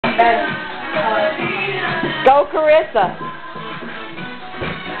Go, Carissa.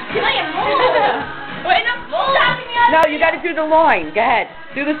 No, you got to do the loin. Go ahead.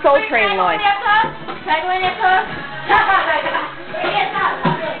 Do the Soul Train loin. Can I go in there, Cuz?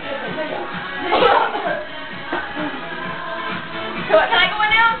 Can I go in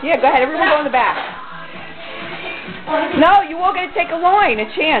now? Yeah, go ahead. Everyone go in the back. No, you all got to take a loin, a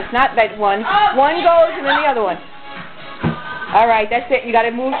chance, not that one. One goes and then the other one. All right, that's it. You got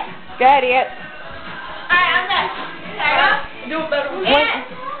to move. Go ahead, Aunt. All right, I'm done. Can I go? Do it better.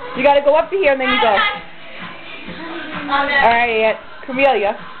 You got to go up to here and then you go. All right, Aunt.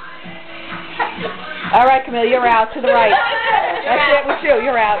 Camellia. All right, Camellia, you're out to the right. That's it with you.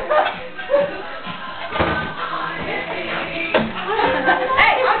 You're out.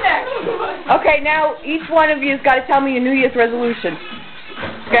 Hey, I'm there. Okay, now each one of you has got to tell me your New Year's resolution.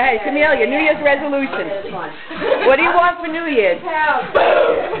 Go ahead, Camellia, New Year's resolution. What do you want for New Year's?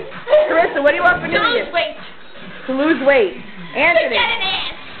 Carissa, what do you want for New Year's? To lose weight. To lose weight. Anthony. To get an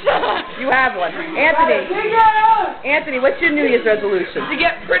ass. You have one. Anthony, what's your New Year's resolution? To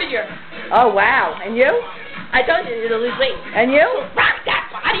get prettier. Oh, wow. And you? I told you to lose weight. And you? Rock that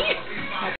body.